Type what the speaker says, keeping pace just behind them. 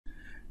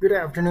Good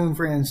afternoon,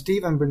 friends.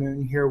 Stephen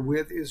Benoon here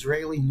with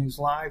Israeli News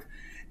Live,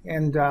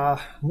 and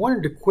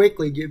wanted to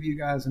quickly give you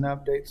guys an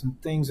update, some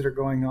things that are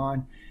going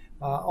on.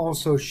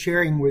 Also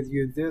sharing with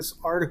you this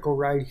article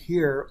right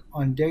here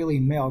on Daily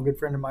Mail. A good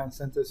friend of mine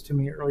sent this to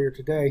me earlier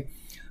today.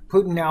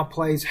 Putin now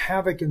plays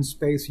havoc in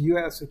space.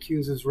 U.S.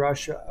 accuses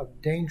Russia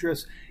of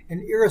dangerous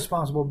and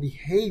irresponsible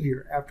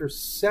behavior after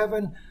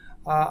 7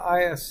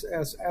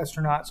 ISS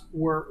astronauts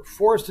were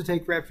forced to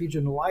take refuge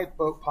in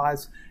lifeboat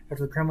pods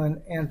after the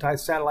Kremlin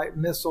anti-satellite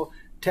missile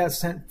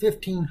test sent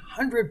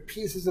 1,500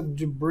 pieces of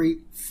debris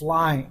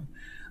flying.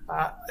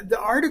 The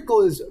article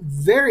is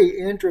very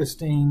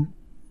interesting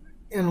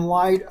in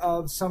light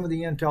of some of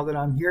the intel that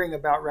I'm hearing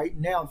about right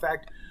now. In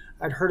fact,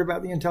 I'd heard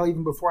about the intel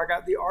even before I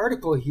got the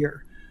article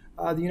here.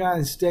 The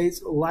United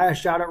States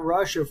lashed out at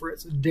Russia for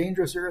its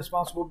dangerous,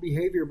 irresponsible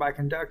behavior by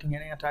conducting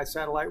an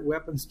anti-satellite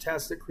weapons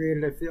test that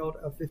created a field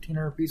of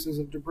 1,500 pieces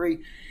of debris,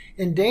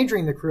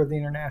 endangering the crew of the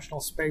International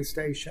Space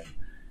Station.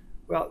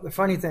 Well, the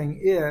funny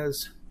thing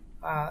is,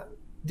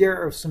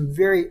 there are some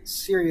very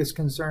serious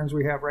concerns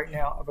we have right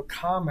now of a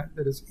comet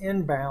that is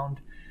inbound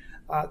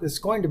that's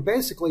going to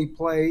basically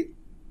play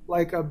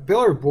like a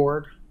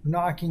billiard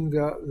knocking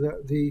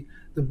the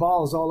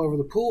balls all over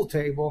the pool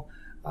table.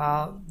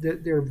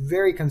 That they're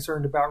very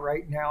concerned about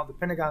right now. The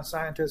Pentagon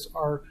scientists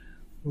are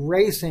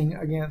racing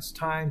against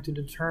time to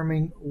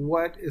determine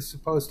what is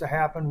supposed to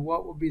happen,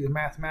 what will be the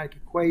mathematical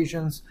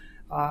equations.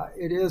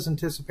 It is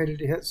anticipated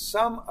to hit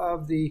some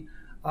of the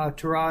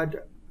Tirad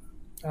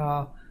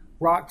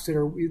rocks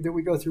that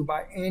we go through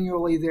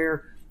biannually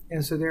there,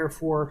 and so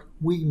therefore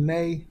we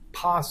may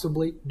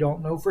possibly,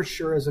 don't know for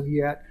sure as of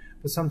yet,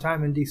 but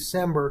sometime in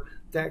December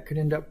that could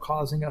end up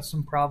causing us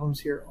some problems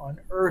here on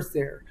Earth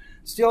there.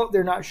 Still,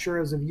 they're not sure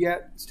as of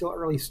yet. Still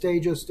early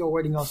stages, still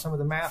waiting on some of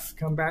the math to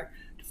come back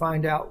to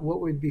find out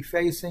what we'd be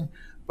facing.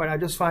 But I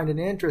just find it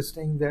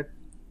interesting that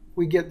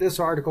we get this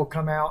article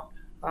come out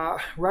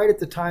right at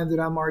the time that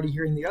I'm already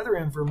hearing the other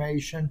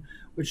information,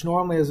 which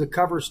normally is a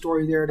cover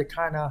story there to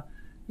kind of,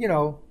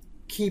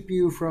 keep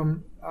you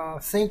from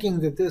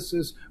thinking that this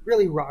is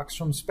really rocks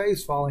from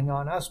space falling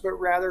on us, but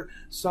rather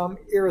some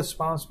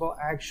irresponsible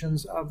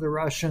actions of the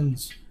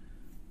Russians.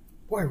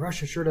 Boy,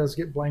 Russia sure does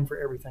get blamed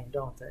for everything,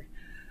 don't they?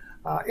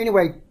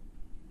 Anyway,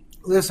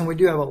 listen, we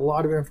do have a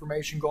lot of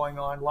information going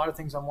on, a lot of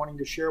things I'm wanting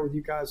to share with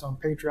you guys on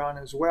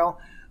Patreon as well,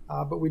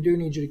 but we do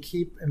need you to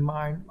keep in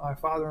mind my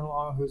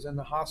father-in-law who's in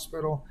the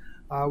hospital.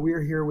 We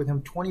are here with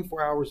him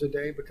 24 hours a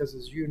day because,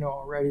 as you know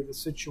already, the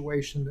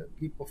situation that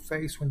people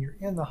face when you're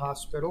in the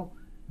hospital.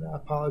 I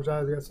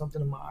apologize, I got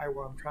something in my eye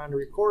while I'm trying to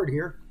record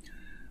here.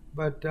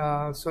 But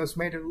so it's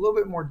made it a little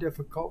bit more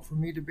difficult for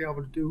me to be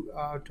able to do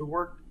to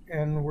work,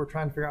 and we're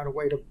trying to figure out a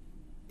way to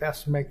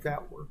best make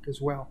that work as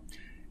well.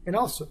 And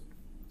also,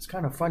 it's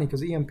kind of funny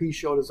because EMP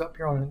Shield is up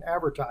here on an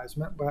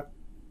advertisement, but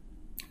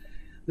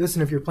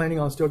listen, if you're planning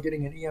on still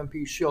getting an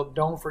EMP Shield,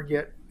 don't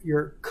forget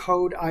your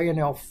code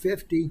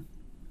INL50.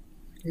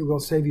 It will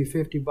save you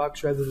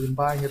 $50 rather than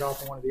buying it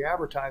off of one of the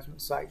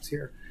advertisement sites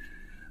here.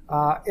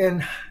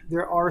 And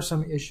there are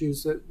some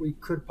issues that we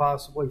could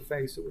possibly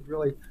face that would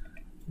really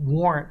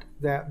warrant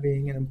that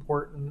being an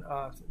important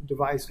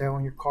device to have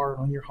on your car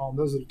and on your home.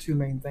 Those are the two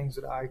main things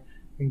that I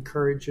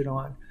encourage it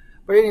on.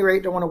 But at any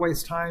rate, don't want to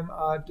waste time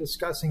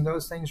discussing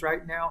those things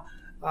right now.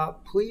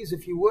 Please,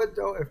 if you would,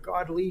 though, if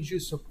God leads you,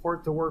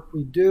 support the work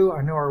we do.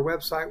 I know our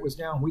website was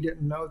down. We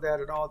didn't know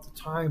that at all at the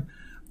time.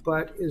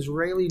 But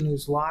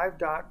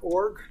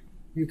IsraeliNewsLive.org,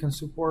 you can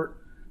support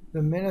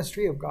the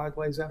ministry if God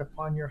lays that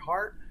upon your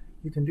heart.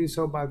 You can do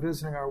so by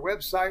visiting our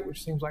website,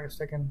 which seems like it's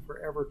taken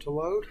forever to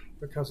load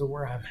because of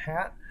where I'm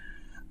at.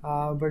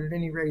 But at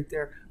any rate,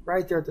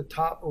 right there at the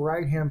top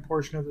right-hand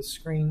portion of the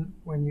screen,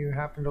 when you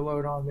happen to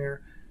load on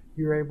there,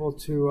 you're able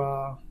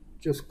to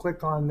just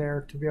click on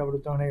there to be able to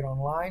donate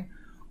online,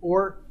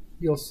 or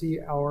you'll see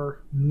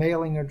our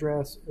mailing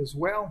address as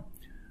well.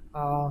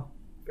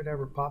 If it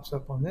ever pops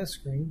up on this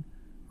screen,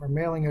 our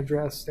mailing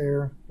address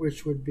there,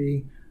 which would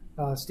be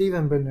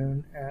Stephen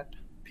Benoon at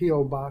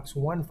P.O. Box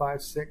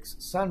 156,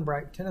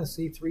 Sunbright,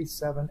 Tennessee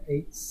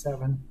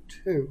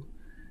 37872.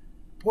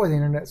 Boy, the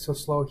internet's so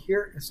slow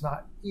here, it's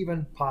not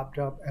even popped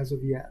up as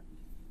of yet.